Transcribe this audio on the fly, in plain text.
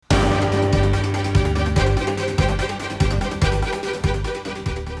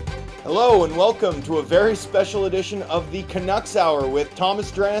Hello and welcome to a very special edition of the Canucks Hour with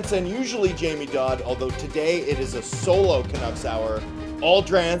Thomas Drance and usually Jamie Dodd, although today it is a solo Canucks Hour. All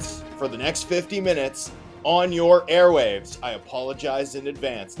Drance for the next 50 minutes on your airwaves. I apologize in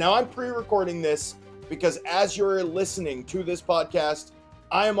advance. Now I'm pre-recording this because as you're listening to this podcast,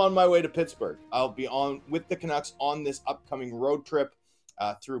 I am on my way to Pittsburgh. I'll be on with the Canucks on this upcoming road trip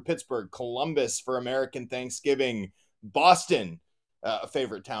through Pittsburgh, Columbus for American Thanksgiving, Boston, a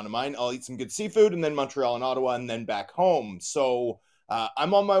favorite town of mine. I'll eat some good seafood, and then Montreal and Ottawa, and then back home. So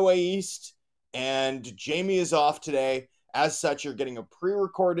I'm on my way east, and Jamie is off today. As such, you're getting a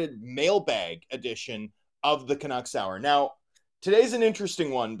pre-recorded mailbag edition of the Canucks Hour. Now, today's an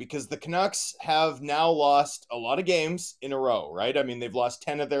interesting one because the Canucks have now lost a lot of games in a row, right? I mean, they've lost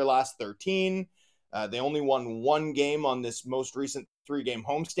 10 of their last 13. They only won one game on this most recent 3-game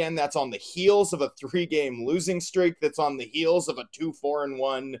homestand. That's on the heels of a 3-game losing streak. That's on the heels of a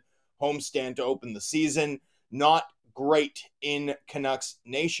 2-4-1 homestand to open the season. Not great in Canucks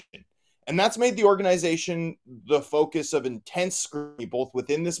Nation. And that's made the organization the focus of intense scrutiny, both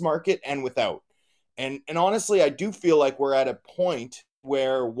within this market and without. And honestly, I do feel like we're at a point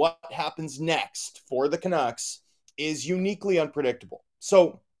where what happens next for the Canucks is uniquely unpredictable.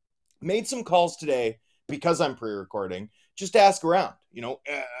 So, made some calls today because I'm pre-recording, just to ask around,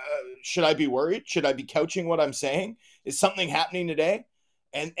 should I be worried? Should I be couching what I'm saying? Is something happening today?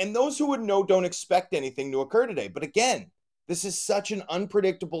 And those who would know don't expect anything to occur today. But again, this is such an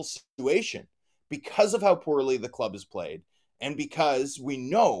unpredictable situation because of how poorly the club has played and because we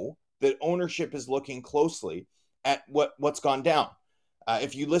know that ownership is looking closely at what's gone down.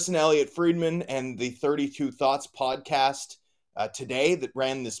 If you listen to Elliot Friedman and the 32 Thoughts podcast today that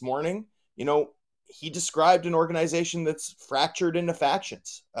ran this morning, he described an organization that's fractured into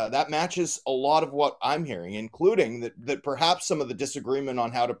factions. That matches a lot of what I'm hearing, including that perhaps some of the disagreement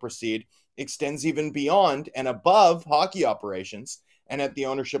on how to proceed extends even beyond and above hockey operations and at the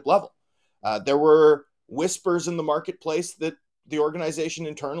ownership level. There were whispers in the marketplace that the organization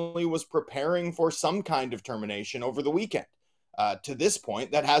internally was preparing for some kind of termination over the weekend. To this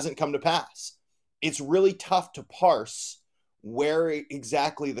point, that hasn't come to pass. It's really tough to parse where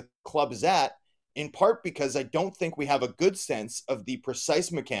exactly the club is at, in part because I don't think we have a good sense of the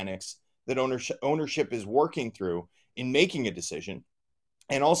precise mechanics that ownership is working through in making a decision.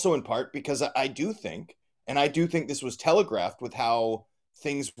 And also in part because I do think this was telegraphed with how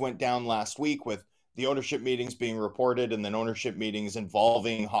things went down last week with the ownership meetings being reported and then ownership meetings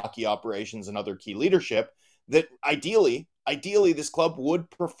involving hockey operations and other key leadership, that ideally this club would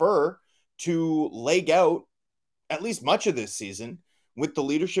prefer to leg out at least much of this season with the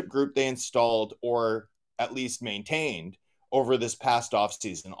leadership group they installed or at least maintained over this past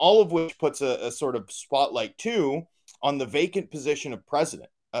offseason, all of which puts a sort of spotlight too on the vacant position of president,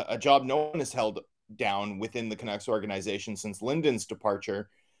 a job no one has held down within the Canucks organization since Linden's departure.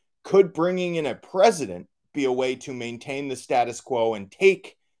 Could bringing in a president be a way to maintain the status quo and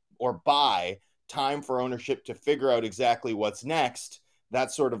take or buy time for ownership to figure out exactly what's next?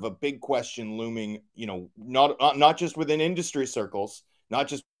 That's sort of a big question looming, not just within industry circles, not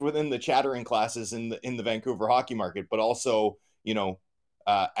just within the chattering classes in the Vancouver hockey market, but also,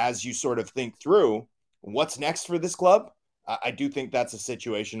 as you sort of think through what's next for this club, I do think that's a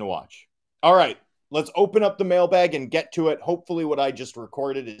situation to watch. All right, let's open up the mailbag and get to it. Hopefully what I just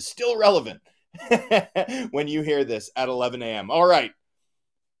recorded is still relevant when you hear this at 11 a.m. All right.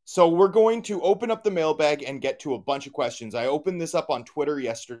 So we're going to open up the mailbag and get to a bunch of questions. I opened this up on Twitter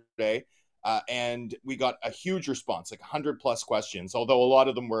yesterday, and we got a huge response, like 100+ questions, although a lot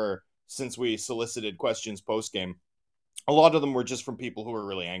of them were, since we solicited questions post-game, a lot of them were just from people who were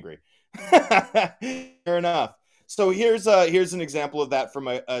really angry. Fair enough. So here's an example of that from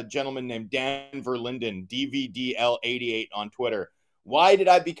a gentleman named Dan Verlinden, DVDL88 on Twitter. Why did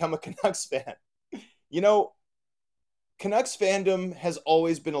I become a Canucks fan? Canucks fandom has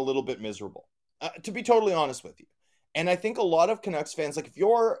always been a little bit miserable, to be totally honest with you. And I think a lot of Canucks fans, like if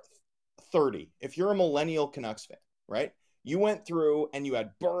you're 30, if you're a millennial Canucks fan, right? You went through and you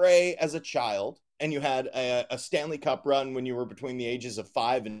had Bure as a child and you had a Stanley Cup run when you were between the ages of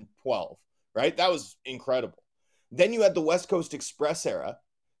 5 and 12, right? That was incredible. Then you had the West Coast Express era,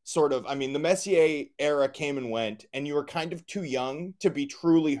 the Messier era came and went, and you were kind of too young to be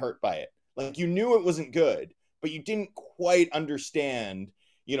truly hurt by it. Like you knew it wasn't good, but you didn't quite understand,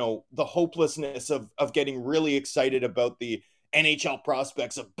 the hopelessness of getting really excited about the NHL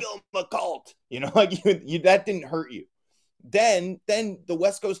prospects of Bill McCult, that didn't hurt you. Then the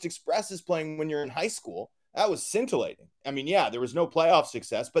West Coast Express is playing when you're in high school. That was scintillating. I mean, yeah, there was no playoff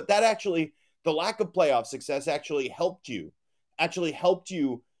success, but the lack of playoff success actually helped you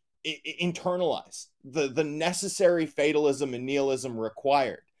internalize the necessary fatalism and nihilism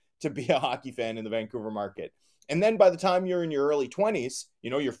required to be a hockey fan in the Vancouver market. And then by the time you're in your early 20s,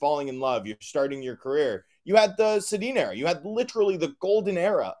 you're falling in love, you're starting your career. You had the Sedin era. You had literally the golden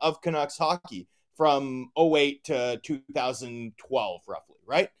era of Canucks hockey from 08 to 2012, roughly,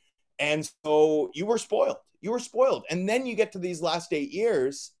 right? And so you were spoiled. You were spoiled. And then you get to these last 8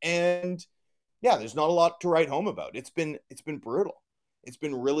 years, and yeah, there's not a lot to write home about. It's been brutal. It's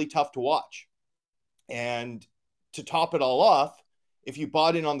been really tough to watch. And to top it all off, if you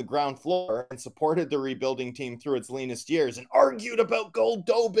bought in on the ground floor and supported the rebuilding team through its leanest years and argued about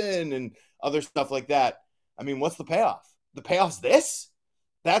Goldobin and other stuff like that, I mean, what's the payoff? The payoff's this?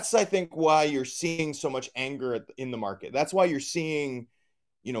 That's, I think, why you're seeing so much anger in the market. That's why you're seeing,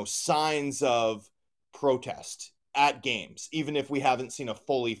 signs of protest at games, even if we haven't seen a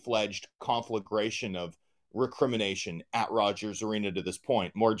fully fledged conflagration of recrimination at Rogers Arena to this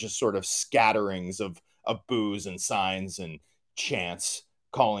point. More just sort of scatterings of boos and signs and chants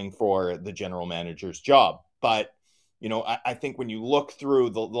calling for the general manager's job. But, I think when you look through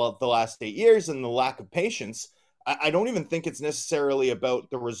the last 8 years and the lack of patience, I don't even think it's necessarily about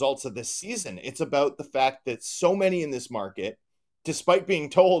the results of this season. It's about the fact that so many in this market, despite being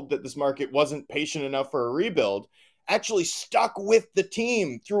told that this market wasn't patient enough for a rebuild, actually stuck with the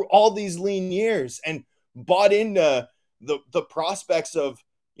team through all these lean years and bought into the prospects of,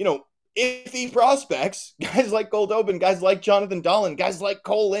 iffy prospects, guys like Goldobin, guys like Jonathan Dahlen, guys like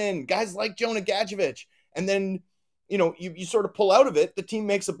Cole Lynn, guys like Jonah Gadjevich. And then, you sort of pull out of it, the team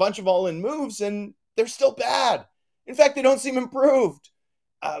makes a bunch of all-in moves, and they're still bad. In fact, they don't seem improved.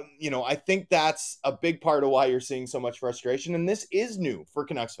 I think that's a big part of why you're seeing so much frustration. And this is new for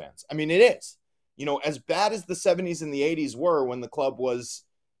Canucks fans. I mean, it is. As bad as the 70s and the 80s were when the club was,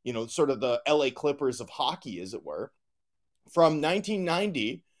 sort of the LA Clippers of hockey, as it were, from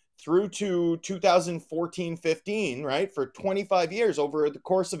 1990 through to 2014-15, right? For 25 years, over the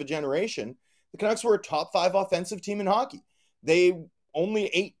course of a generation, the Canucks were a top 5 offensive team in hockey. They only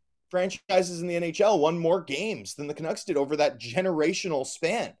 8 franchises in the NHL won more games than the Canucks did over that generational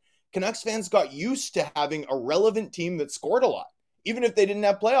span. Canucks fans got used to having a relevant team that scored a lot, even if they didn't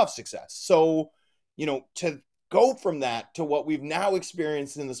have playoff success. So, to go from that to what we've now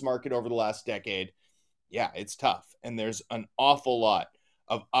experienced in this market over the last decade, yeah, it's tough. And there's an awful lot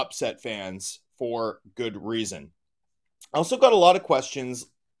of upset fans for good reason. I also got a lot of questions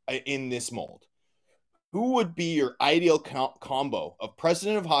in this mold. Who would be your ideal combo of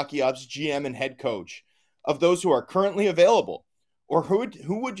president of hockey ops, GM, and head coach of those who are currently available? Or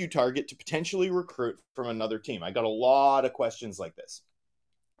who would you target to potentially recruit from another team? I got a lot of questions like this.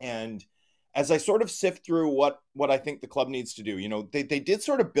 And as I sort of sift through what I think the club needs to do, they did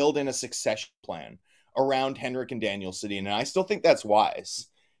sort of build in a succession plan around Henrik and Daniel Sedin, and I still think that's wise.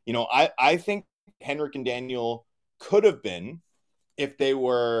 I think Henrik and Daniel could have been, if they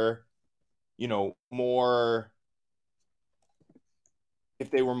were, more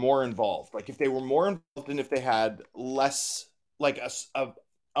involved, like if they were more involved and if they had less, like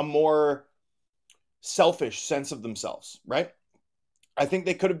a more selfish sense of themselves, right? I think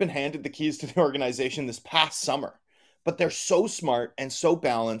they could have been handed the keys to the organization this past summer, but they're so smart and so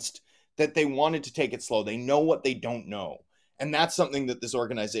balanced that they wanted to take it slow. They know what they don't know. And that's something that this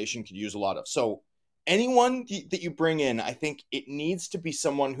organization could use a lot of. So anyone that you bring in, I think it needs to be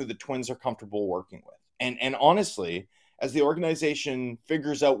someone who the Twins are comfortable working with. And honestly, as the organization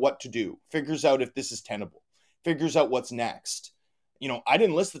figures out what to do, figures out if this is tenable, figures out what's next, I'd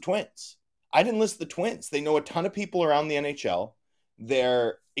enlist the Twins. They know a ton of people around the NHL.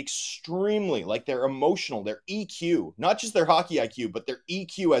 They're extremely, they're emotional, their EQ, not just their hockey IQ, but their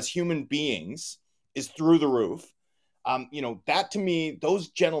EQ as human beings is through the roof. That to me, those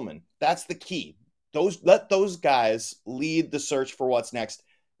gentlemen, that's the key. Let those guys lead the search for what's next.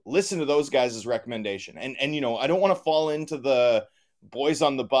 Listen to those guys' recommendation. And I don't want to fall into the boys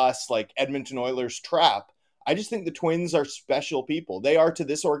on the bus like Edmonton Oilers trap. I just think the Twins are special people. They are to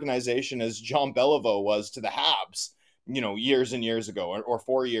this organization as John Beliveau was to the Habs, years and years ago, or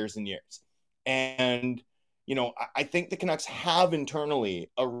 4 years and years. And, I think the Canucks have internally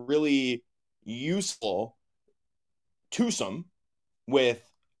a really useful twosome with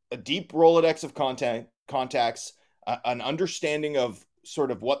a deep Rolodex of contacts, an understanding of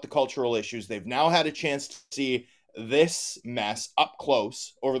sort of what the cultural issues. They've now had a chance to see this mess up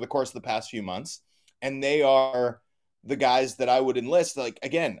close over the course of the past few months. And they are the guys that I would enlist.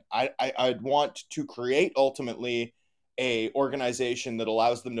 I'd want to create ultimately a organization that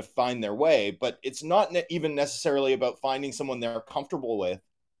allows them to find their way, but it's not even necessarily about finding someone they're comfortable with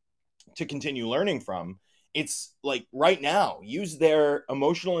to continue learning from. It's like right now, use their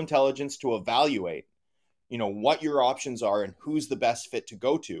emotional intelligence to evaluate, what your options are and who's the best fit to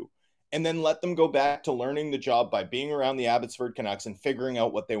go to. And then let them go back to learning the job by being around the Abbotsford Canucks and figuring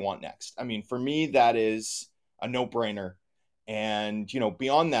out what they want next. I mean, for me, that is a no-brainer. And,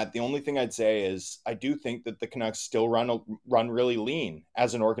 beyond that, the only thing I'd say is I do think that the Canucks still run really lean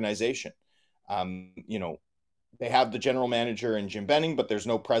as an organization. They have the general manager in Jim Benning, but there's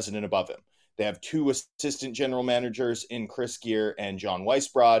no president above him. They have two assistant general managers in Chris Gear and John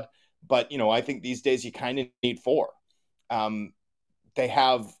Weisbrod. But, I think these days you kind of need four. They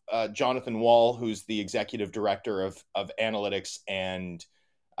have Jonathan Wall, who's the executive director of analytics, and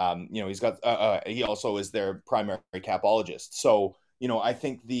he's got he also is their primary capologist. So I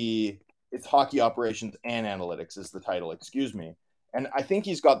think it's hockey operations and analytics is the title. Excuse me, and I think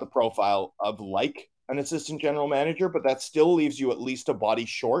he's got the profile of like an assistant general manager, but that still leaves you at least a body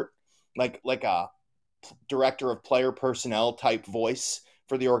short, like a director of player personnel type voice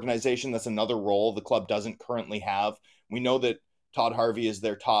for the organization. That's another role the club doesn't currently have. We know that Todd Harvey is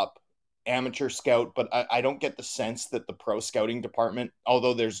their top amateur scout, but I don't get the sense that the pro scouting department,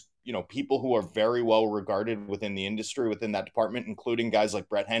 although there's, people who are very well regarded within the industry, within that department, including guys like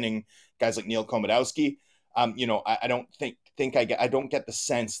Brett Henning, guys like Neil Komodowski. I don't I don't get the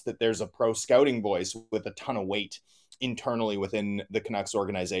sense that there's a pro scouting voice with a ton of weight internally within the Canucks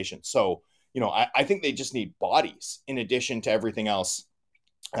organization. So, I think they just need bodies in addition to everything else.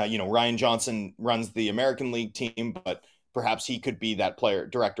 Ryan Johnson runs the American League team, but perhaps he could be that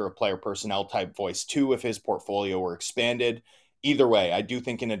director of player personnel type voice too if his portfolio were expanded. Either way, I do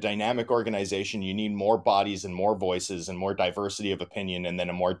think in a dynamic organization, you need more bodies and more voices and more diversity of opinion, and then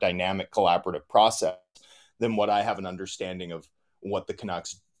a more dynamic collaborative process than what I have an understanding of what the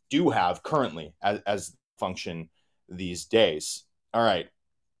Canucks do have currently as function these days. All right.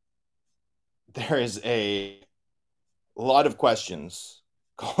 There is a lot of questions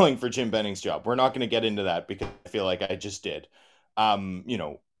calling for Jim Benning's job. We're not going to get into that because I feel like I just did.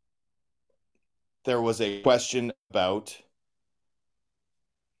 There was a question about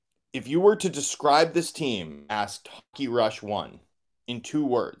if you were to describe this team, asked Hockey Rush 1 in 2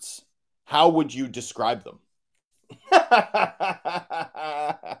 words, how would you describe them?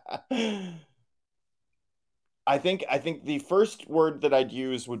 I think the first word that I'd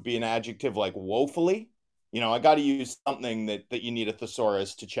use would be an adjective like woefully. I got to use something that you need a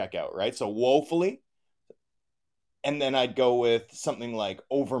thesaurus to check out, right? So woefully. And then I'd go with something like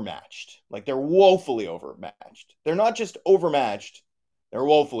overmatched. Like they're woefully overmatched. They're not just overmatched, they're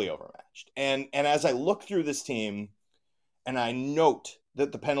woefully overmatched. And as I look through this team and I note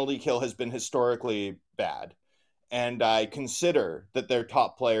that the penalty kill has been historically bad, and I consider that their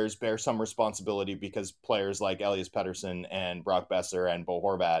top players bear some responsibility because players like Elias Pettersson and Brock Besser and Bo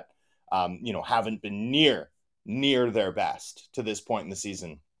Horvat haven't been near their best to this point in the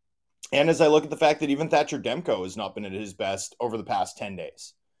season. And as I look at the fact that even Thatcher Demko has not been at his best over the past 10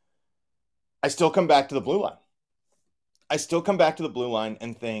 days, I still come back to the blue line. I still come back to the blue line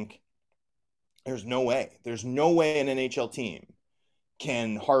and think there's no way an NHL team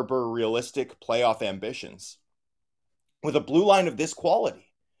can harbor realistic playoff ambitions with a blue line of this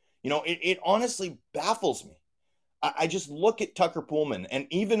quality. It honestly baffles me. I just look at Tucker Poolman, and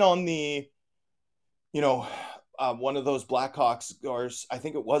even on the, one of those Blackhawks, or I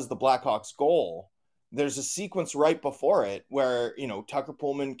think it was the Blackhawks goal, there's a sequence right before it where, Tucker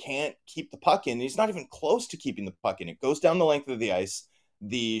Poolman can't keep the puck in. He's not even close to keeping the puck in. It goes down the length of the ice.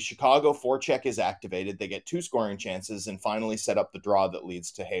 The Chicago forecheck is activated. They get 2 scoring chances and finally set up the draw that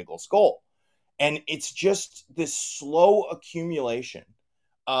leads to Hagel's goal. And it's just this slow accumulation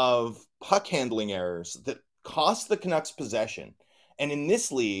of puck handling errors that cost the Canucks possession. And in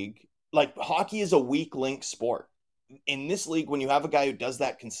this league, like, hockey is a weak link sport. In this league, when you have a guy who does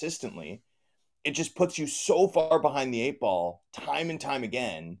that consistently, it just puts you so far behind the 8 ball time and time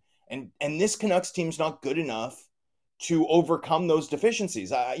again. And this Canucks team's not good enough to overcome those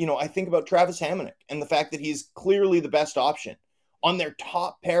deficiencies. I think about Travis Hamonic and the fact that he's clearly the best option on their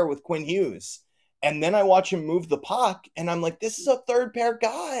top pair with Quinn Hughes. And then I watch him move the puck and I'm like, this is a third pair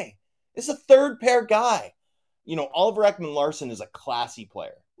guy. Oliver Ekman-Larsson is a classy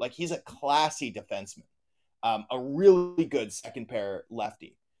player. Like, he's a classy defenseman, a really good second pair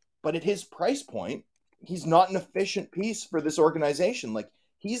lefty. But at his price point, he's not an efficient piece for this organization. Like,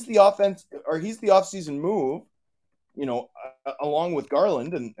 he's the offseason move, along with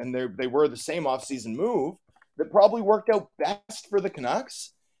Garland, and they were the same offseason move that probably worked out best for the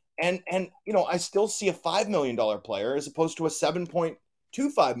Canucks. And I still see a $5 million player as opposed to a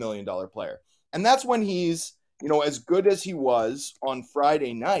 $7.25 million player. And that's when he's, as good as he was on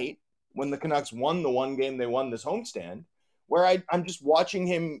Friday night, when the Canucks won the one game they won this homestand, where I'm just watching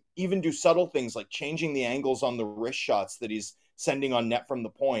him even do subtle things like changing the angles on the wrist shots that he's sending on net from the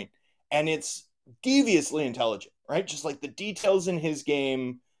point. And it's deviously intelligent, right? Just like the details in his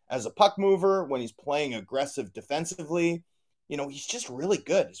game as a puck mover, when he's playing aggressive defensively, he's just really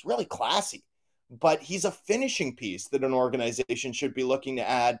good. He's really classy, but he's a finishing piece that an organization should be looking to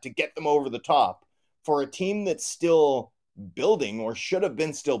add to get them over the top for a team that's still building or should have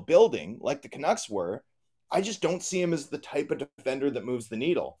been still building like the Canucks were. I just don't see him as the type of defender that moves the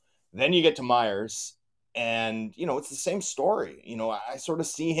needle. Then you get to Myers and, it's the same story. I sort of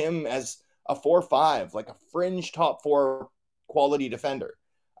see him as a 4-5, like a fringe top 4 quality defender.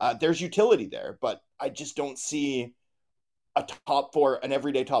 There's utility there, but I just don't see a top 4, an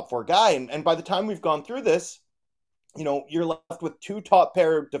everyday top 4 guy. And by the time we've gone through this, you're left with 2 top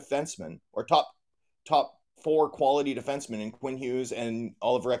pair defensemen or top 4 quality defensemen in Quinn Hughes and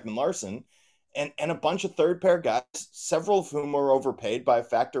Oliver Ekman-Larsson, and a bunch of third pair guys, several of whom are overpaid by a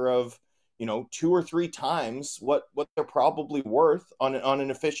factor of, 2 or 3 times what they're probably worth on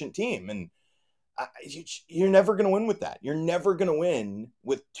an efficient team. And you're never going to win with that. You're never going to win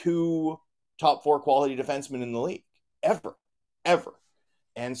with 2 top 4 quality defensemen in the league, ever.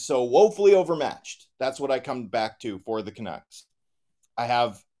 And so woefully overmatched. That's what I come back to for the Canucks. I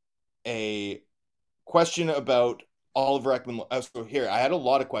have a question about Oliver Ekman. So here, I had a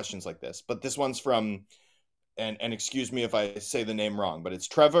lot of questions like this, but this one's from, and excuse me if I say the name wrong, but it's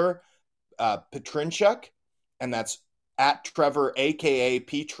Trevor Petrinchuk, and that's at Trevor, aka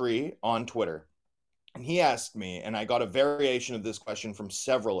Petrie, on Twitter. And he asked me, and I got a variation of this question from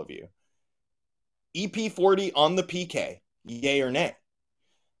several of you. EP40 on the PK, yay or nay?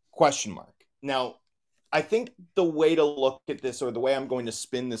 Question mark. Now, I think the way to look at this, or the way I'm going to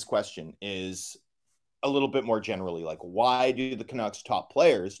spin this question, is a little bit more generally, like, why do the Canucks top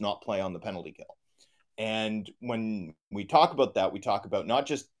players not play on the penalty kill? And when we talk about that, we talk about not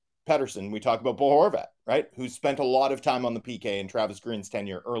just Pettersson, we talk about Bo Horvat, right? Who spent a lot of time on the PK in Travis Green's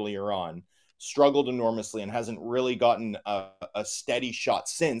tenure earlier on, struggled enormously, and hasn't really gotten a steady shot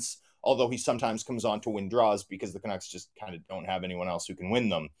since, although he sometimes comes on to win draws because the Canucks just kind of don't have anyone else who can win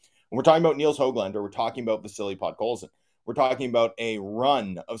them. When we're talking about Nils Höglander, we're talking about Vasily Podkolzin. We're talking about a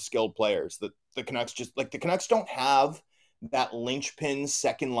run of skilled players that the Canucks the Canucks don't have that linchpin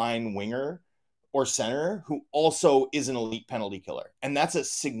second line winger or center who also is an elite penalty killer. And that's a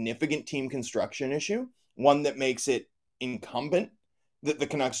significant team construction issue, one that makes it incumbent that the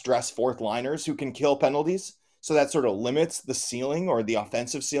Canucks dress fourth liners who can kill penalties. So that sort of limits the ceiling or the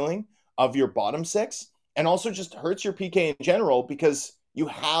offensive ceiling of your bottom 6, and also just hurts your PK in general because you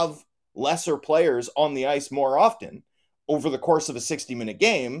have lesser players on the ice more often over the course of a 60-minute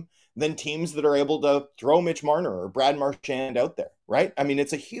game than teams that are able to throw Mitch Marner or Brad Marchand out there, right? I mean,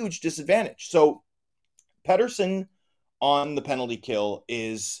 it's a huge disadvantage. So Pettersson on the penalty kill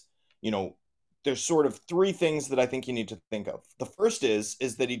is, there's sort of 3 things that I think you need to think of. The first is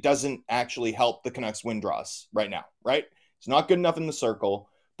that he doesn't actually help the Canucks win draws right now, right? He's not good enough in the circle.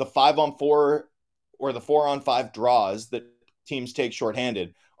 The 5-on-4 or the 4-on-5 draws that teams take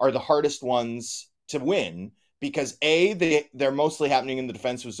shorthanded are the hardest ones to win because they're mostly happening in the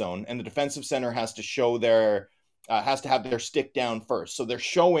defensive zone, and the defensive center has to show has to have their stick down first. So they're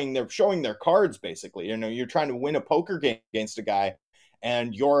showing their cards basically. You're trying to win a poker game against a guy,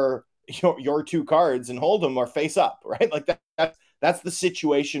 and your 2 cards and hold them are face up, right? Like that's the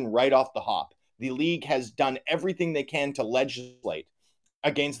situation right off the hop. The league has done everything they can to legislate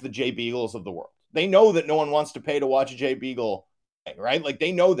against the Jay Beagles of the world. They know that no one wants to pay to watch a Jay Beagle, right? Like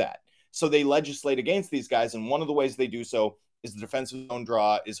they know that. So they legislate against these guys. And one of the ways they do so is the defensive zone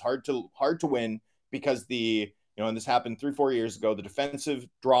draw is hard to win because and this happened 3-4 years ago, the defensive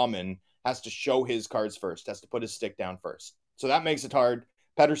drawman has to show his cards first, has to put his stick down first. So that makes it hard.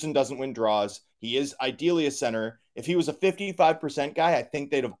 Pettersson doesn't win draws. He is ideally a center. If he was a 55% guy, I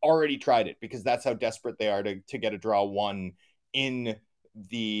think they'd have already tried it because that's how desperate they are to get a draw won in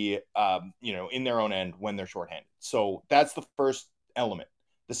the, in their own end when they're shorthanded. So that's the first element.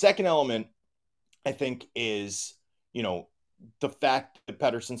 The second element, I think, is, the fact that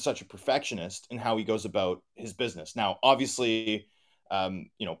Pettersson's such a perfectionist and how he goes about his business. Now, obviously,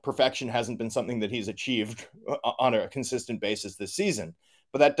 perfection hasn't been something that he's achieved on a consistent basis this season.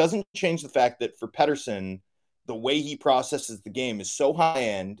 But that doesn't change the fact that for Pettersson, the way he processes the game is so high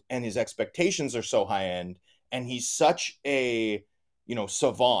end and his expectations are so high end. And he's such a,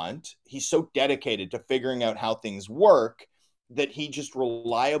 savant. He's so dedicated to figuring out how things work that he just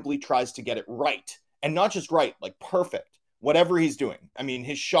reliably tries to get it right. And not just right, like perfect, whatever he's doing. I mean,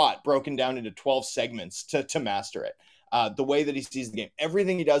 his shot broken down into 12 segments to master it. the way that he sees the game.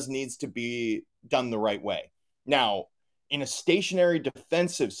 Everything he does needs to be done the right way. Now, in a stationary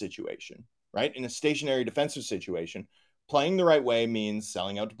defensive situation, right? In a stationary defensive situation, playing the right way means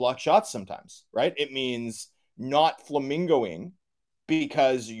selling out to block shots sometimes, right? It means not flamingoing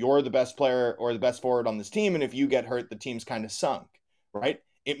because you're the best player or the best forward on this team. And if you get hurt, the team's kind of sunk, right?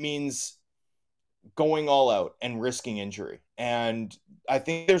 It means going all out and risking injury. And I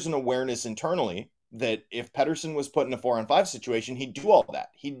think there's an awareness internally that if Pettersson was put in a 4-on-5 situation, he'd do all that.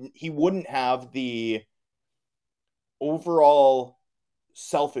 He wouldn't have the overall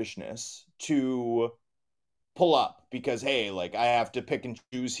selfishness to pull up because, hey, like I have to pick and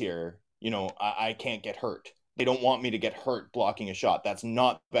choose here. I can't get hurt. They don't want me to get hurt blocking a shot. That's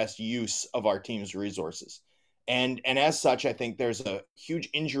not the best use of our team's resources. And as such, I think there's a huge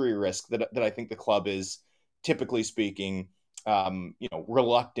injury risk that I think the club is, typically speaking,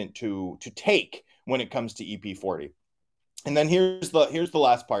 reluctant to take when it comes to EP40. And then here's the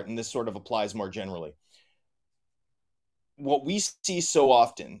last part, and this sort of applies more generally. What we see so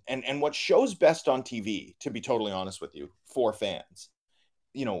often, and what shows best on TV, to be totally honest with you, for fans,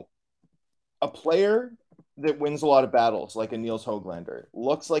 a player that wins a lot of battles, like a Nils Höglander,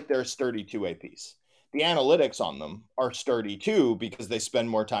 looks like they're a sturdy two-way piece. The analytics on them are sturdy too because they spend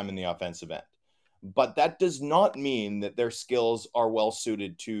more time in the offensive end. But that does not mean that their skills are well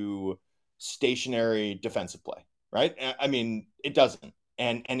suited to stationary defensive play, right? I mean, it doesn't.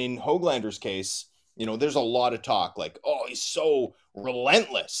 And in Höglander's case, there's a lot of talk like, oh, he's so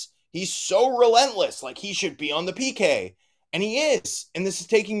relentless. He's so relentless. Like he should be on the PK. And he is. And this is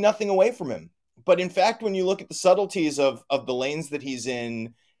taking nothing away from him. But in fact, when you look at the subtleties of the lanes that he's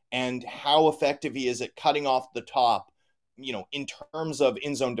in and how effective he is at cutting off the top, in terms of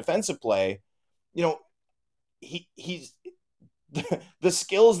in-zone defensive play, he's the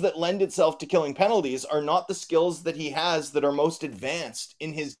skills that lend itself to killing penalties are not the skills that he has that are most advanced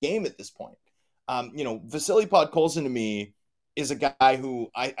in his game at this point. Vasily Podkolzin to me is a guy who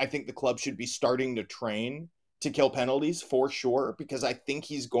I think the club should be starting to train to kill penalties for sure, because I think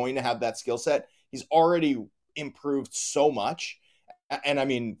he's going to have that skill set. He's already improved so much. And I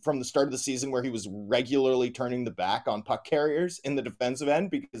mean, from the start of the season where he was regularly turning the back on puck carriers in the defensive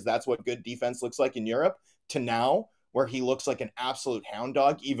end, because that's what good defense looks like in Europe, to now where he looks like an absolute hound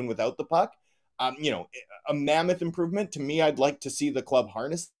dog, even without the puck. A mammoth improvement. To me, I'd like to see the club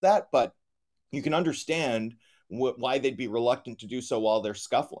harness that, but you can understand why they'd be reluctant to do so while they're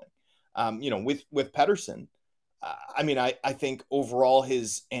scuffling. With Pettersson, I think overall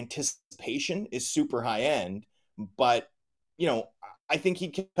his anticipation is super high end, but, I think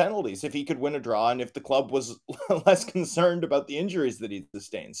he'd kill penalties if he could win a draw and if the club was less concerned about the injuries that he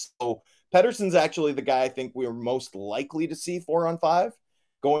sustains. So Pettersson's actually the guy I think we're most likely to see 4-on-5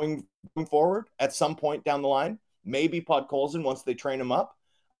 going forward at some point down the line. Maybe Podkolzin once they train him up.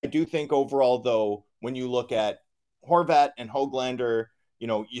 I do think overall, though, when you look at Horvat and Höglander,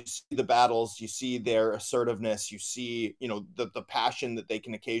 you see the battles, you see their assertiveness, you see, the passion that they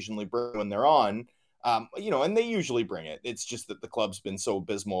can occasionally bring when they're on, and they usually bring it. It's just that the club's been so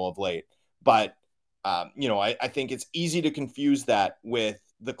abysmal of late. But, I think it's easy to confuse that with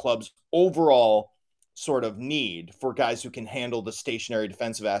the club's overall sort of need for guys who can handle the stationary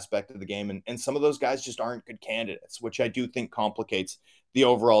defensive aspect of the game. And some of those guys just aren't good candidates, which I do think complicates the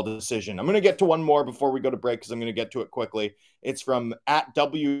overall decision. I'm going to get to one more before we go to break because I'm going to get to it quickly. It's from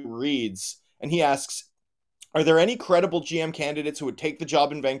 @WReads, and he asks, are there any credible GM candidates who would take the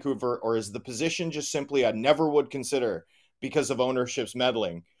job in Vancouver, or is the position just simply a never would consider because of ownership's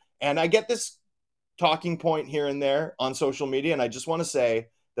meddling? And I get this talking point here and there on social media, and I just want to say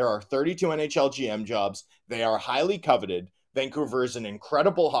there are 32 NHL GM jobs. They are highly coveted. Vancouver is an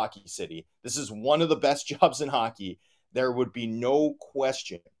incredible hockey city. This is one of the best jobs in hockey. There would be no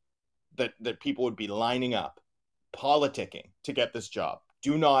question that people would be lining up, politicking to get this job.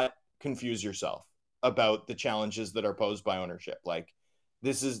 Do not confuse yourself about the challenges that are posed by ownership. Like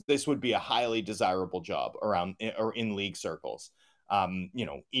this would be a highly desirable job around or in league circles.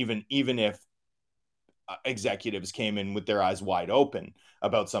 Even if executives came in with their eyes wide open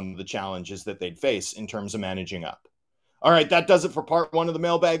about some of the challenges that they'd face in terms of managing up. All right, that does it for part one of the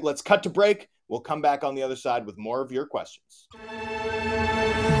mailbag. Let's cut to break. We'll come back on the other side with more of your questions.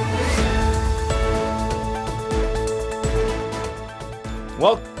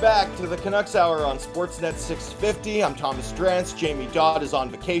 Welcome back to the Canucks Hour on Sportsnet 650. I'm Thomas Drance. Jamie Dodd is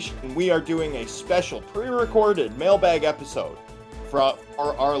on vacation, and we are doing a special pre-recorded mailbag episode for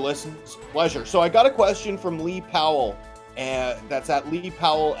our listeners' pleasure. So I got a question from Lee Powell, and that's at Lee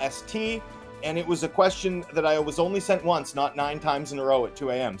Powell ST, and it was a question that I was only sent once, not 9 times in a row at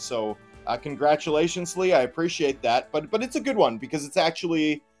 2 a.m. So Congratulations, Lee. I appreciate that. But it's a good one because it's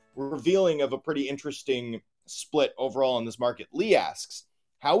actually revealing of a pretty interesting split overall in this market. Lee asks,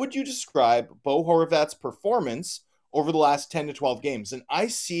 how would you describe Bo Horvat's performance over the last 10 to 12 games? And I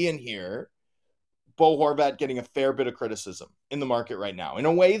see in here Bo Horvat getting a fair bit of criticism in the market right now in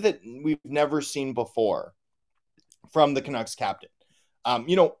a way that we've never seen before from the Canucks captain.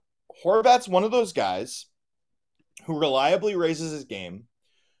 Horvat's one of those guys who reliably raises his game,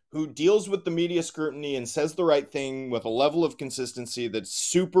 who deals with the media scrutiny and says the right thing with a level of consistency that's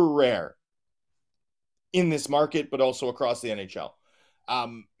super rare in this market, but also across the NHL.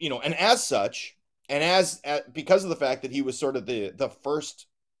 And as such, and because of the fact that he was sort of the first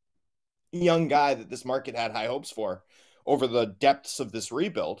young guy that this market had high hopes for over the depths of this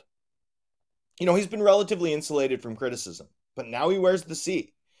rebuild, he's been relatively insulated from criticism, but now he wears the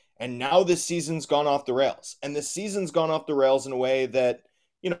C. And now this season's gone off the rails. And this season's gone off the rails in a way that,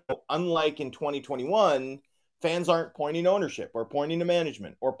 unlike in 2021, fans aren't pointing to ownership or pointing to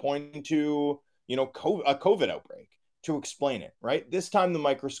management or pointing to, a COVID outbreak to explain it, right? This time the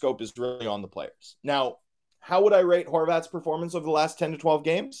microscope is really on the players. Now, how would I rate Horvat's performance over the last 10 to 12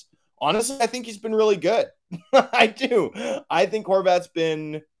 games? Honestly, I think he's been really good. I do. I think Horvat's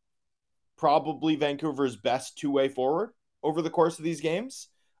been probably Vancouver's best two-way forward over the course of these games.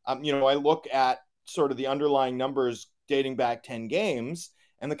 I look at sort of the underlying numbers dating back 10 games,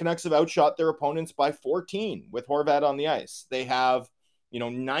 and the Canucks have outshot their opponents by 14 with Horvat on the ice. They have,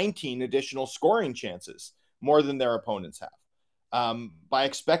 19 additional scoring chances, more than their opponents have. By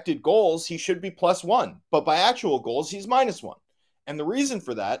expected goals, he should be +1, but by actual goals, he's -1. And the reason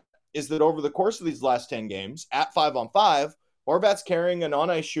for that is that over the course of these last 10 games, at 5-on-5, Horvat's carrying an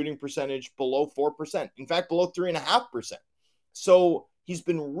on-ice shooting percentage below 4%. In fact, below 3.5%. So he's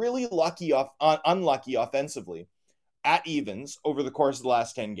been really unlucky offensively at evens over the course of the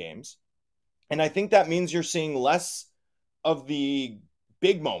last 10 games. And I think that means you're seeing less of the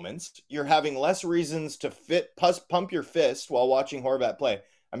big moments. You're having less reasons to pump your fist while watching Horvat play.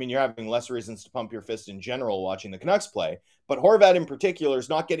 I mean, you're having less reasons to pump your fist in general watching the Canucks play. But Horvat in particular is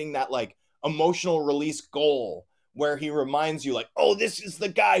not getting that emotional release goal where he reminds you this is the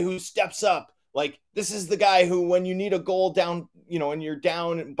guy who steps up. This is the guy who, when you need a goal down, and you're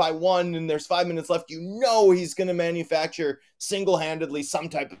down by 1 and there's 5 minutes left, he's going to manufacture single-handedly some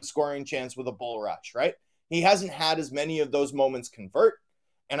type of scoring chance with a bull rush, right? He hasn't had as many of those moments convert.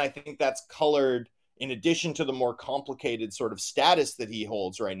 And I think that's colored, in addition to the more complicated sort of status that he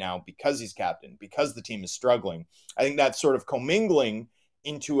holds right now because he's captain, because the team is struggling. I think that's sort of commingling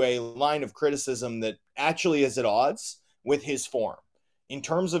into a line of criticism that actually is at odds with his form. In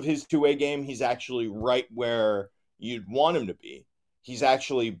terms of his two-way game, he's actually right where you'd want him to be. He's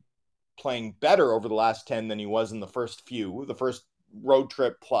actually playing better over the last 10 than he was in the first road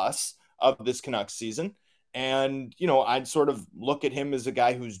trip plus of this Canucks season. And, I'd sort of look at him as a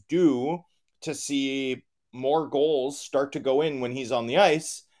guy who's due to see more goals start to go in when he's on the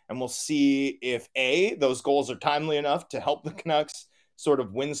ice. And we'll see if A, those goals are timely enough to help the Canucks sort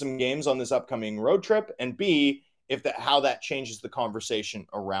of win some games on this upcoming road trip, and B, how that changes the conversation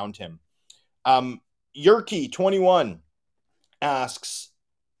around him. Yerky21 asks,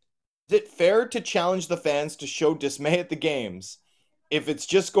 is it fair to challenge the fans to show dismay at the games if it's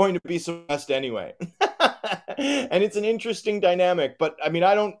just going to be suppressed anyway? And it's an interesting dynamic, but I mean,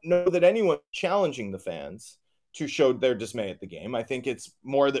 I don't know that anyone's challenging the fans to show their dismay at the game. I think it's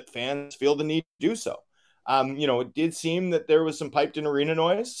more that fans feel the need to do so. It did seem that there was some piped in arena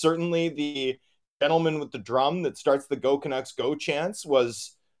noise. Certainly the gentleman with the drum that starts the Go Canucks Go chants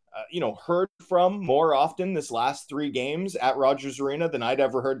was, heard from more often this last 3 games at Rogers Arena than I'd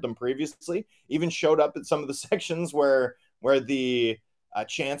ever heard them previously. Even showed up at some of the sections where the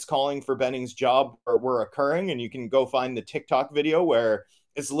chants calling for Benning's job were occurring, and you can go find the TikTok video where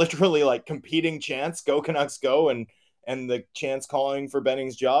it's literally competing chants, Go Canucks Go, and the chants calling for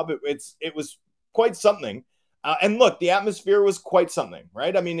Benning's job. It was quite something. And look, the atmosphere was quite something,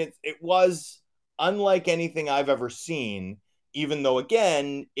 right? I mean, it was unlike anything I've ever seen, even though,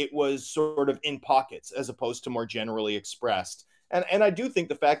 again, it was sort of in pockets as opposed to more generally expressed. And I do think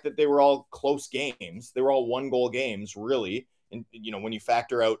the fact that they were all close games, they were all 1-goal games, really, and, when you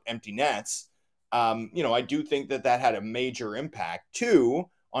factor out empty nets, I do think that had a major impact, too,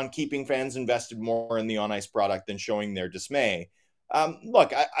 on keeping fans invested more in the on-ice product than showing their dismay.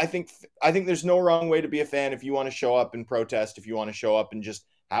 Look, I think there's no wrong way to be a fan. If you want to show up and protest, if you want to show up and just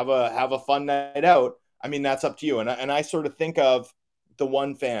have a fun night out, I mean, that's up to you. And I sort of think of the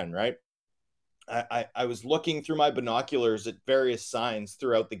one fan, right? I was looking through my binoculars at various signs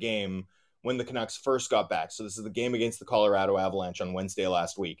throughout the game when the Canucks first got back. So this is the game against the Colorado Avalanche on Wednesday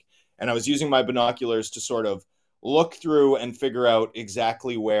last week. And I was using my binoculars to sort of look through and figure out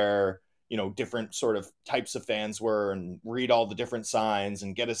exactly where, different sort of types of fans were and read all the different signs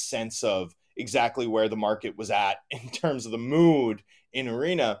and get a sense of exactly where the market was at in terms of the mood in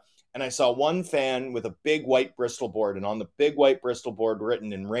arena. And I saw one fan with a big white Bristol board, and on the big white Bristol board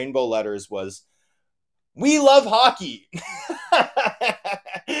written in rainbow letters was, "We love hockey."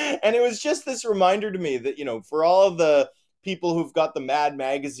 And it was just this reminder to me that, for all of the people who've got the Mad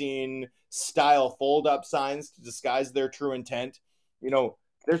Magazine style fold up signs to disguise their true intent,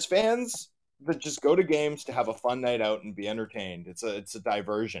 there's fans that just go to games to have a fun night out and be entertained. It's a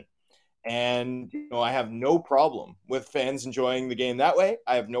diversion. And, I have no problem with fans enjoying the game that way.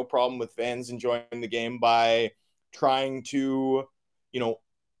 I have no problem with fans enjoying the game by trying to,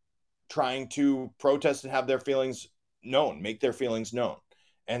 protest and have their feelings known, make their feelings known.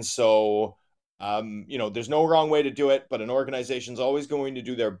 And so, there's no wrong way to do it, but an organization's always going to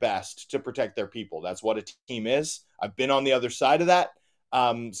do their best to protect their people. That's what a team is. I've been on the other side of that.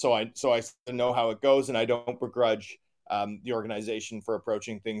 So I know how it goes, and I don't begrudge the organization for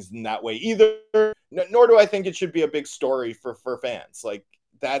approaching things in that way either. Nor do I think it should be a big story for fans. Like,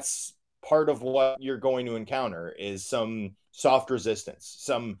 that's part of what you're going to encounter is some soft resistance,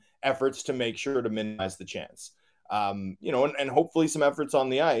 some efforts to make sure to minimize the chance. And hopefully some efforts on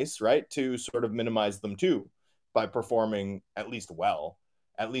the ice, right, to sort of minimize them too, by performing at least well,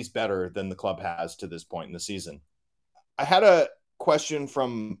 at least better than the club has to this point in the season. I had a question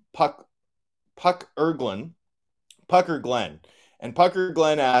from Pucker Glenn. And Pucker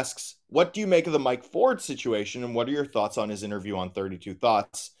Glenn asks, what do you make of the Mike Ford situation, and what are your thoughts on his interview on 32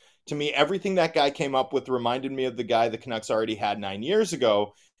 Thoughts? To me, everything that guy came up with reminded me of the guy the Canucks already had 9 years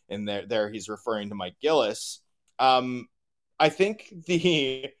ago, and there he's referring to Mike Gillis. I think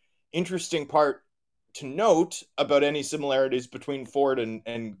the interesting part to note about any similarities between Ford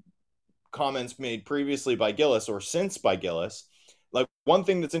and comments made previously by Gillis or since by Gillis, like, one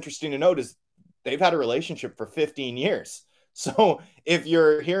thing that's interesting to note is they've had a relationship for 15 years. So if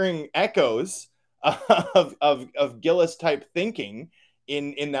you're hearing echoes of Gillis type thinking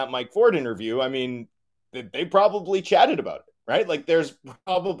in that Mike Ford interview, I mean, they probably chatted about it, right? Like, that's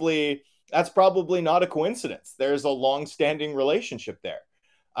probably not a coincidence. There's a long-standing relationship there.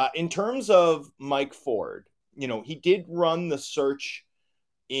 In terms of Mike Ford, he did run the search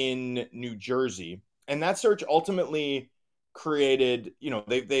in New Jersey, and that search ultimately created,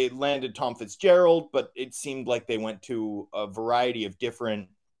 they landed Tom Fitzgerald, but it seemed like they went to a variety of different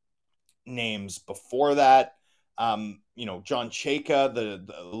names before that. John Chayka, the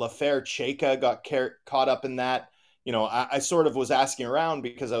LaFair Chayka got caught up in that. I sort of was asking around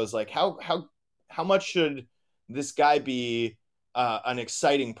because I was like, how much should this guy be an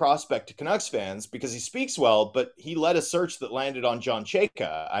exciting prospect to Canucks fans, because he speaks well, but he led a search that landed on John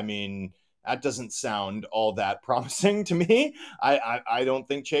Chayka. I mean, that doesn't sound all that promising to me. I don't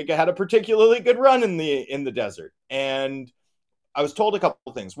think Chayka had a particularly good run in the desert. And I was told a couple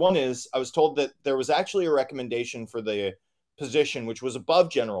of things. One is I was told that there was actually a recommendation for the position, which was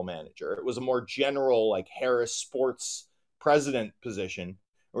above general manager. It was a more general, like, Harris Sports president position.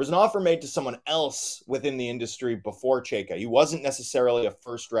 There was an offer made to someone else within the industry before Chayka. He wasn't necessarily a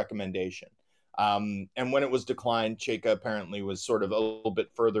first recommendation. And when it was declined, Chayka apparently was sort of a little bit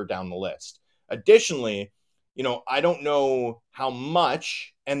further down the list. Additionally, I don't know how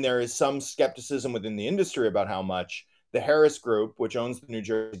much, and there is some skepticism within the industry about how much, the Harris Group, which owns the New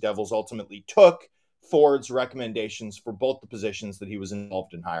Jersey Devils, ultimately took Ford's recommendations for both the positions that he was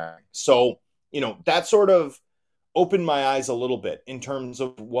involved in hiring. So, that sort of opened my eyes a little bit in terms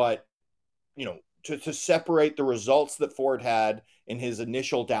of what, to separate the results that Ford had in his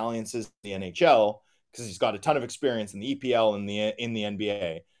initial dalliances in the NHL, because he's got a ton of experience in the EPL and in the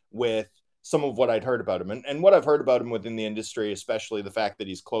NBA, with some of what I'd heard about him. And what I've heard about him within the industry, especially the fact that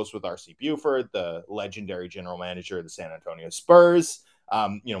he's close with R.C. Buford, the legendary general manager of the San Antonio Spurs.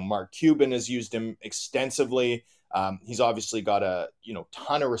 Mark Cuban has used him extensively. He's obviously got a,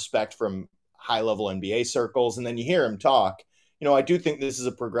 ton of respect from high-level NBA circles. And then you hear him talk. I do think this is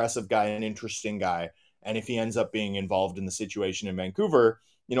a progressive guy, an interesting guy. And if he ends up being involved in the situation in Vancouver,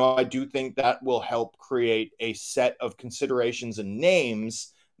 I do think that will help create a set of considerations and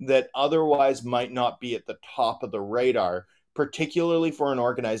names that otherwise might not be at the top of the radar, particularly for an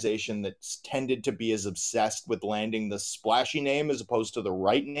organization that's tended to be as obsessed with landing the splashy name as opposed to the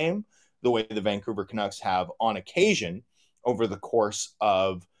right name, the way the Vancouver Canucks have on occasion over the course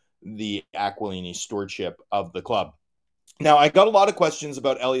of the Aquilini stewardship of the club. Now, I got a lot of questions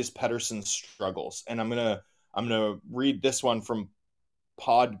about Elias Pettersson's struggles, and I'm gonna read this one from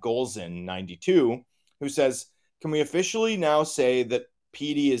Pod Golzin 92, who says, "Can we officially now say that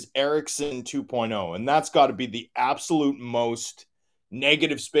Petey is Eriksson 2.0, and that's got to be the absolute most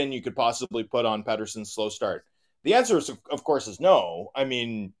negative spin you could possibly put on Pettersson's slow start. The answer is, of course, is no. I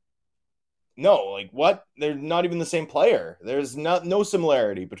mean, no, like what? They're not even the same player. There's no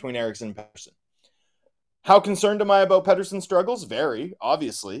similarity between Eriksson and Pettersson. How concerned am I about Pettersson's struggles? Very,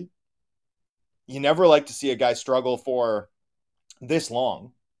 obviously. You never like to see a guy struggle for this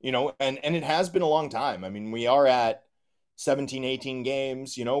long, and it has been a long time. I mean, we are at 17, 18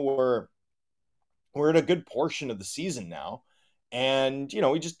 games, we're at a good portion of the season now. And,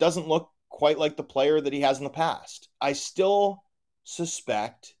 he just doesn't look quite like the player that he has in the past. I still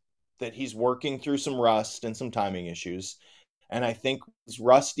suspect that he's working through some rust and some timing issues. And I think he's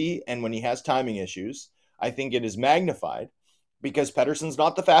rusty. And when he has timing issues, I think it is magnified because Pettersson's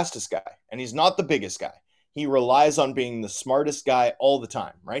not the fastest guy and he's not the biggest guy. He relies on being the smartest guy all the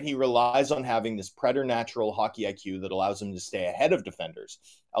time, right? He relies on having this preternatural hockey IQ that allows him to stay ahead of defenders,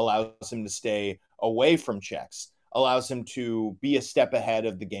 allows him to stay away from checks, allows him to be a step ahead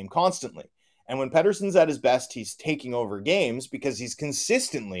of the game constantly. And when Pettersson's at his best, he's taking over games because he's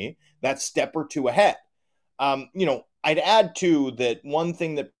consistently that step or two ahead. I'd add too that one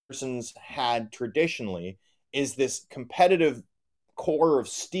thing that Pettersson's had traditionally is this competitive core of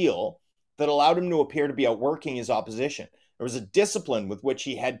steel that allowed him to appear to be outworking his opposition. There was a discipline with which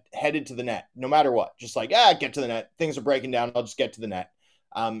he had headed to the net, no matter what. Just like, get to the net. Things are breaking down. I'll just get to the net.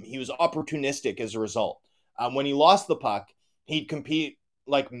 He was opportunistic as a result. When he lost the puck, he'd compete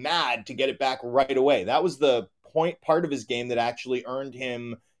like mad to get it back right away. That was the part of his game that actually earned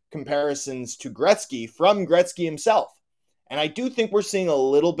him comparisons to Gretzky from Gretzky himself. And I do think we're seeing a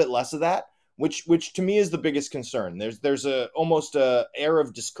little bit less of that, which to me is the biggest concern. There's almost a air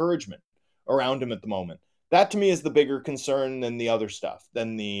of discouragement around him at the moment. That to me is the bigger concern than the other stuff,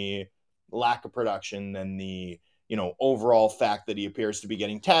 than the lack of production, than the overall fact that he appears to be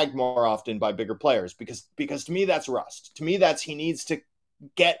getting tagged more often by bigger players, because to me that's rust. To me that's he needs to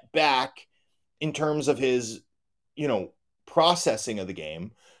get back in terms of his processing of the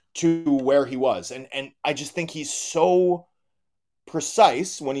game to where he was, and I just think he's so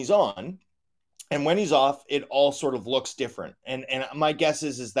precise when he's on. And when he's off, it all sort of looks different. And my guess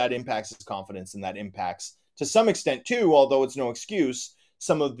is that impacts his confidence, and that impacts to some extent too, although it's no excuse,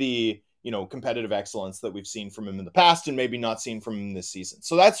 some of the, competitive excellence that we've seen from him in the past and maybe not seen from him this season.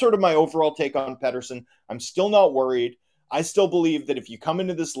 So that's sort of my overall take on Pettersson. I'm still not worried. I still believe that if you come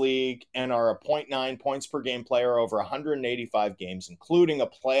into this league and are a 0.9 points per game player over 185 games, including a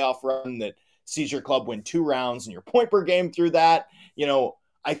playoff run that sees your club win 2 rounds and your point per game through that,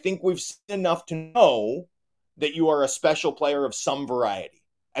 I think we've seen enough to know that you are a special player of some variety.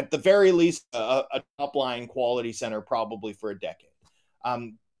 At the very least, a top-line quality center probably for a decade.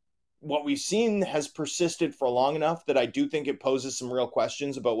 What we've seen has persisted for long enough that I do think it poses some real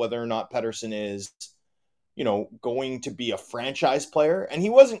questions about whether or not Pettersson is, going to be a franchise player. And he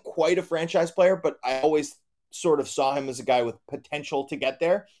wasn't quite a franchise player, but I always sort of saw him as a guy with potential to get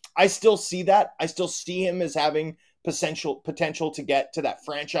there. I still see that. I still see him as having potential to get to that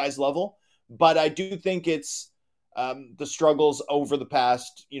franchise level. But I do think it's the struggles over the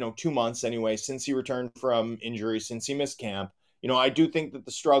past, 2 months anyway, since he returned from injury, since he missed camp. I do think that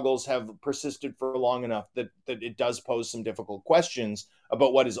the struggles have persisted for long enough that it does pose some difficult questions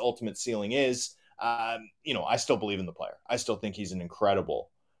about what his ultimate ceiling is. I still believe in the player. I still think he's an incredible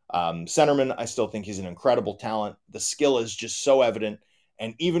centerman. I still think he's an incredible talent. The skill is just so evident.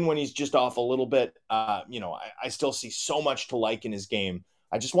 And even when he's just off a little bit, I still see so much to like in his game.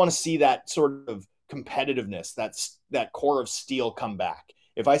 I just want to see that sort of competitiveness, that core of steel come back.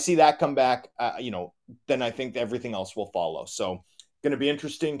 If I see that come back, then I think everything else will follow. So going to be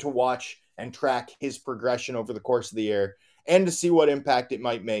interesting to watch and track his progression over the course of the year and to see what impact it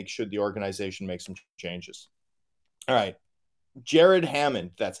might make should the organization make some changes. All right. Jared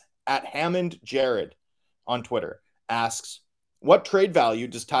Hammond, that's at Hammond Jared on Twitter, asks, what trade value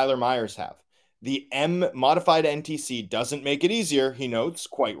does Tyler Myers have? The M modified NTC doesn't make it easier, he notes,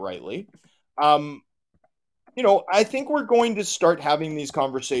 quite rightly. I think we're going to start having these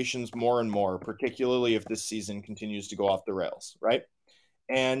conversations more and more, particularly if this season continues to go off the rails, right?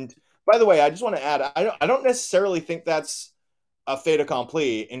 And by the way, I just want to add, I don't necessarily think that's a fait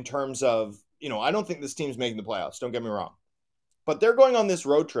accompli in terms of, I don't think this team's making the playoffs, don't get me wrong. But they're going on this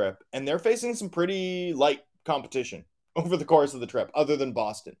road trip, and they're facing some pretty light competition over the course of the trip, other than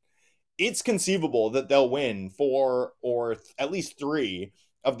Boston. It's conceivable that they'll win 4 or at least 3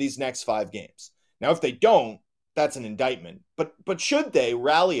 of these next 5 games. Now, if they don't, that's an indictment. But should they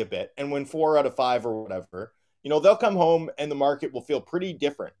rally a bit and win 4 out of 5 or whatever, they'll come home and the market will feel pretty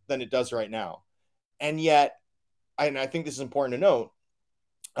different than it does right now. And yet, and I think this is important to note,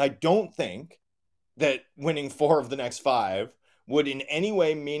 I don't think that winning 4 of the next 5 would in any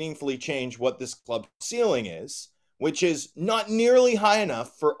way meaningfully change what this club ceiling is, which is not nearly high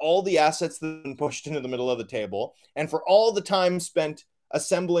enough for all the assets that have been pushed into the middle of the table and for all the time spent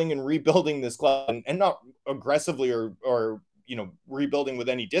assembling and rebuilding this club, and not aggressively or rebuilding with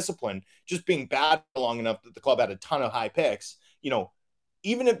any discipline, just being bad long enough that the club had a ton of high picks.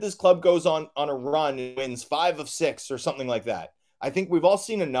 Even if this club goes on a run and wins 5 of 6 or something like that, I think we've all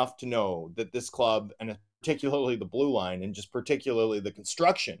seen enough to know that this club, and particularly the blue line and just particularly the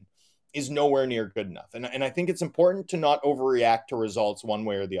construction, is nowhere near good enough. And I think it's important to not overreact to results one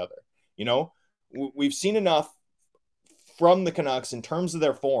way or the other. We've seen enough from the Canucks in terms of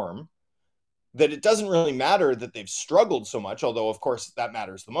their form that it doesn't really matter that they've struggled so much, although of course that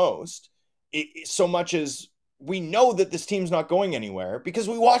matters the most, so much as we know that this team's not going anywhere because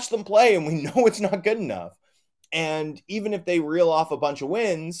we watch them play and we know it's not good enough. And even if they reel off a bunch of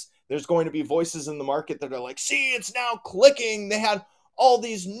wins, there's going to be voices in the market that are like, see, it's now clicking. They had all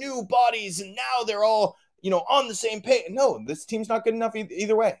these new bodies and now they're all, on the same page. No, this team's not good enough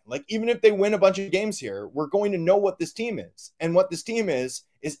either way. Like, even if they win a bunch of games here, we're going to know what this team is. And what this team is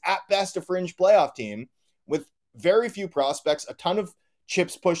at best a fringe playoff team with very few prospects, a ton of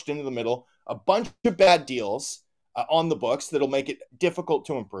chips pushed into the middle, a bunch of bad deals on the books that'll make it difficult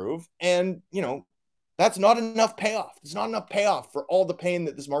to improve. And, that's not enough payoff. It's not enough payoff for all the pain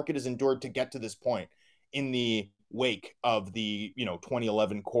that this market has endured to get to this point in the wake of the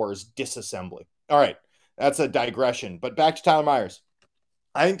 2011 Core's disassembly. All right, that's a digression. But back to Tyler Myers.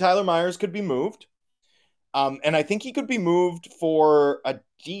 I think Tyler Myers could be moved. And I think he could be moved for a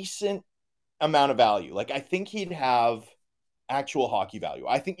decent amount of value. Like, I think he'd have actual hockey value.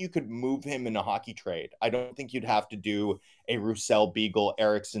 I think you could move him in a hockey trade. I don't think you'd have to do a Roussel, Beagle,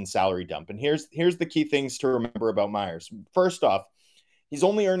 Eriksson salary dump. And here's the key things to remember about Myers. First off, he's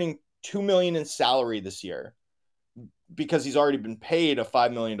only earning $2 million in salary this year because he's already been paid a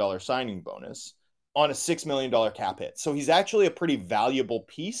 $5 million signing bonus on a $6 million cap hit. So he's actually a pretty valuable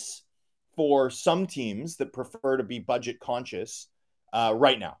piece for some teams that prefer to be budget conscious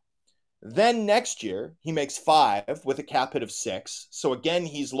right now. Then next year, he makes 5 with a cap hit of 6. So again,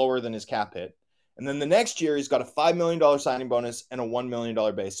 he's lower than his cap hit. And then the next year, he's got a $5 million signing bonus and a $1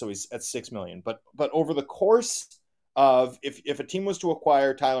 million base. So he's at $6 million. But over the course of, if a team was to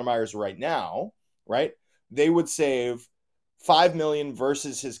acquire Tyler Myers right now, right, they would save $5 million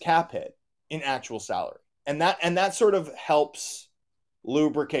versus his cap hit in actual salary. And that sort of helps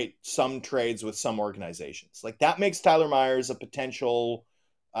lubricate some trades with some organizations. Like, that makes Tyler Myers a potential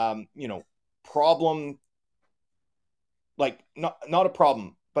problem, like not a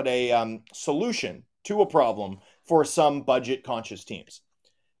problem, but a solution to a problem for some budget conscious teams.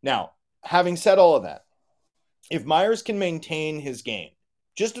 Now, having said all of that, if Myers can maintain his game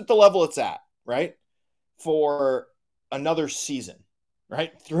just at the level it's at, right, for another season,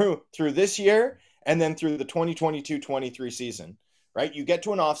 right, through this year and then through the 2022-23 season, right, you get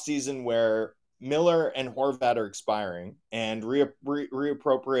to an off season where Miller and Horvat are expiring, and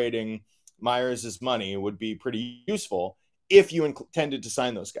reappropriating Myers' money would be pretty useful if you intended to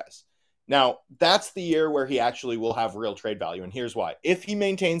sign those guys. Now, that's the year where he actually will have real trade value, and here's why. If he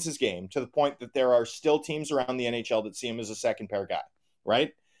maintains his game to the point that there are still teams around the NHL that see him as a second pair guy,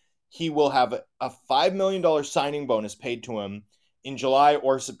 right, he will have a $5 million signing bonus paid to him in July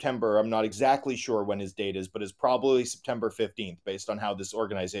or September. I'm not exactly sure when his date is, but it's probably September 15th based on how this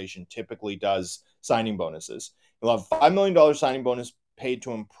organization typically does signing bonuses. He'll have a $5 million signing bonus paid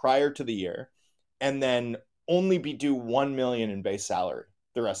to him prior to the year and then only be due $1 million in base salary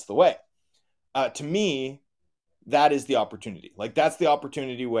the rest of the way. To me, that is the opportunity. Like, that's the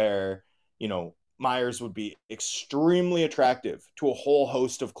opportunity where, Myers would be extremely attractive to a whole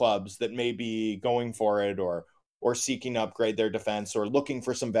host of clubs that may be going for it or seeking to upgrade their defense or looking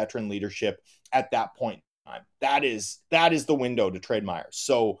for some veteran leadership at that point in time. That is the window to trade Myers.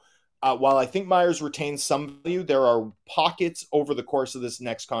 So while I think Myers retains some value, there are pockets over the course of this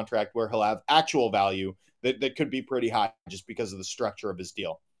next contract where he'll have actual value that could be pretty high just because of the structure of his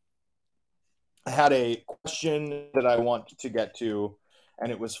deal. I had a question that I want to get to,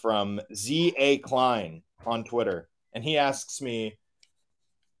 and it was from Z.A. Klein on Twitter. And he asks me,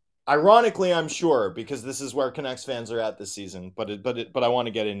 ironically, I'm sure, because this is where Canucks fans are at this season, but I want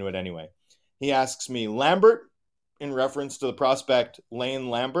to get into it anyway. He asks me, Lambert, in reference to the prospect Lane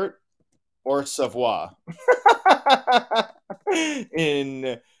Lambert, or Savoie,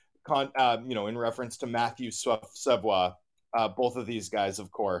 in reference to Matthew Savoie. Both of these guys,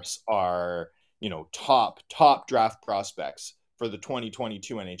 of course, are top draft prospects for the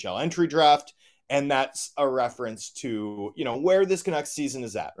 2022 NHL entry draft. And that's a reference to, where this Canucks season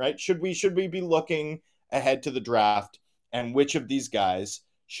is at, right? Should we be looking ahead to the draft, and which of these guys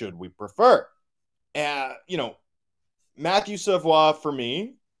should we prefer? Matthew Savoie for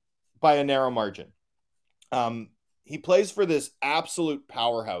me by a narrow margin. He plays for this absolute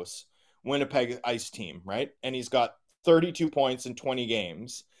powerhouse Winnipeg Ice team, right? And he's got 32 points in 20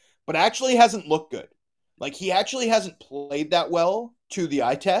 games, but actually hasn't looked good. Like, he actually hasn't played that well to the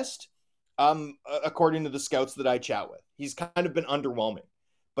eye test, according to the scouts that I chat with. He's kind of been underwhelming.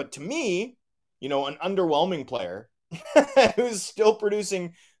 But to me, an underwhelming player who's still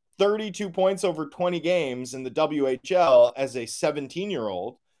producing 32 points over 20 games in the WHL as a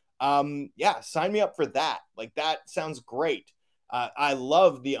 17-year-old, sign me up for that. Like, that sounds great. I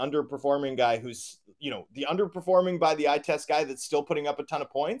love the underperforming guy who's, the underperforming by the eye test guy that's still putting up a ton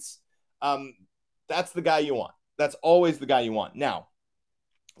of points. That's the guy you want. That's always the guy you want. Now,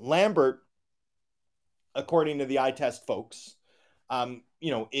 Lambert, according to the eye test folks,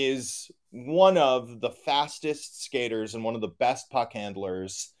 is one of the fastest skaters and one of the best puck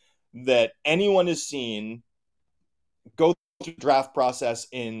handlers that anyone has seen go through the draft process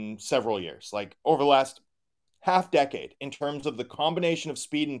in several years, like over the last half decade. In terms of the combination of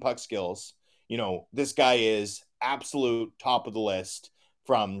speed and puck skills, this guy is absolute top of the list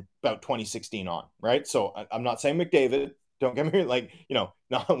from about 2016 on, right? So I'm not saying McDavid. Don't get me no,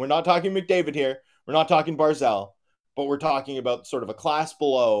 we're not talking McDavid here. We're not talking Barzal, but we're talking about sort of a class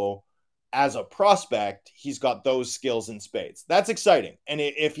below. As a prospect, he's got those skills in spades. That's exciting. And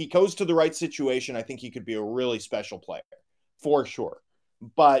if he goes to the right situation, I think he could be a really special player for sure.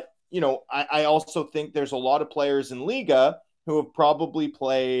 But, I also think there's a lot of players in Liga who have probably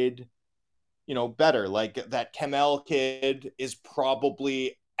played, better. Like that Kemel kid is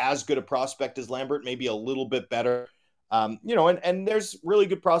probably as good a prospect as Lambert, maybe a little bit better. And there's really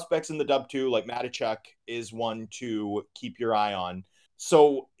good prospects in the dub too. Like Matichuk is one to keep your eye on.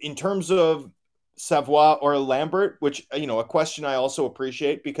 So in terms of Savoie or Lambert, which, a question I also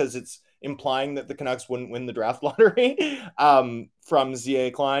appreciate because it's implying that the Canucks wouldn't win the draft lottery from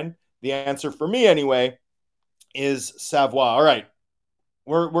Z.A. Klein. The answer for me anyway is Savoie. All right.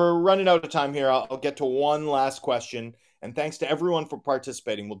 We're running out of time here. I'll get to one last question. And thanks to everyone for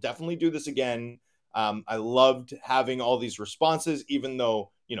participating. We'll definitely do this again. I loved having all these responses, even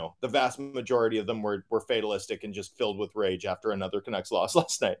though, the vast majority of them were fatalistic and just filled with rage after another Canucks loss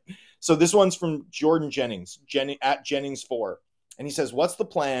last night. So this one's from Jordan Jennings, at Jennings4. And he says, what's the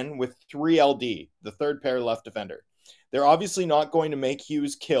plan with 3LD, the third pair left defender? They're obviously not going to make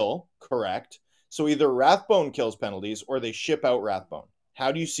Hughes kill, correct? So either Rathbone kills penalties or they ship out Rathbone.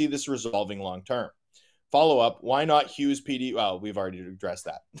 How do you see this resolving long term? Follow-up, why not Hughes PD? Well, we've already addressed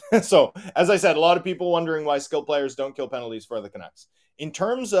that. So, as I said, a lot of people wondering why skilled players don't kill penalties for the Canucks. In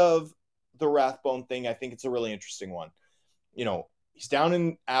terms of the Rathbone thing, I think it's a really interesting one. He's down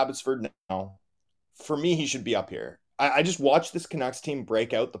in Abbotsford now. For me, he should be up here. I just watched this Canucks team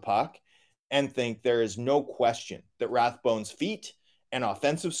break out the puck and think there is no question that Rathbone's feet and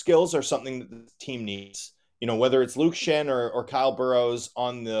offensive skills are something that the team needs. Whether it's Luke Schenn or Kyle Burrows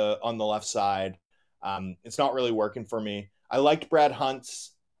on the left side. It's not really working for me. I liked Brad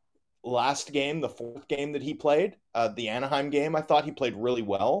Hunt's last game, the fourth game that he played, the Anaheim game. I thought he played really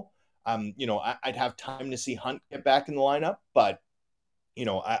well. I'd have time to see Hunt get back in the lineup, but,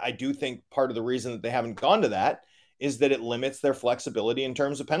 I do think part of the reason that they haven't gone to that is that it limits their flexibility in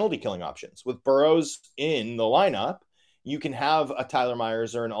terms of penalty killing options. With Burrows in the lineup, you can have a Tyler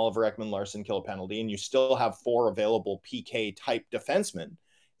Myers or an Oliver Ekman-Larsson kill a penalty, and you still have 4 available PK-type defensemen.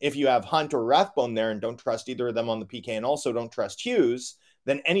 If you have Hunt or Rathbone there and don't trust either of them on the PK and also don't trust Hughes,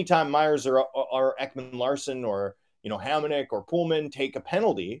 then anytime Myers or Ekman-Larsson or, Hamonic or Pullman take a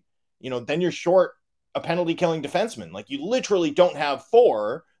penalty, then you're short a penalty-killing defenseman. Like, you literally don't have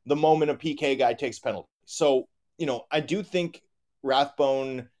 4 the moment a PK guy takes penalty. So, I do think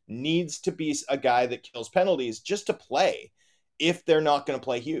Rathbone needs to be a guy that kills penalties just to play if they're not going to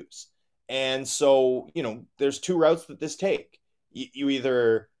play Hughes. And so, there's 2 routes that this take. You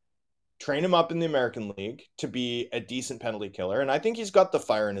either train him up in the American League to be a decent penalty killer, and I think he's got the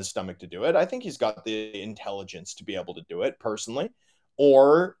fire in his stomach to do it. I think he's got the intelligence to be able to do it personally,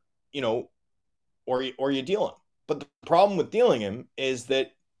 or you deal him. But the problem with dealing him is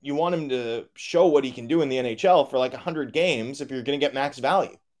that you want him to show what he can do in the NHL for like 100 games if you're going to get max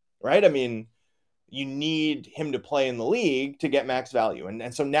value, right? I mean, you need him to play in the league to get max value.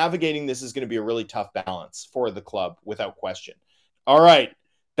 And so navigating this is going to be a really tough balance for the club without question. All right.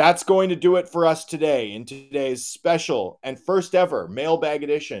 That's going to do it for us today in today's special and first ever mailbag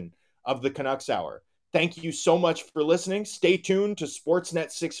edition of the Canucks Hour. Thank you so much for listening. Stay tuned to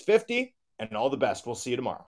Sportsnet 650, and all the best. We'll see you tomorrow.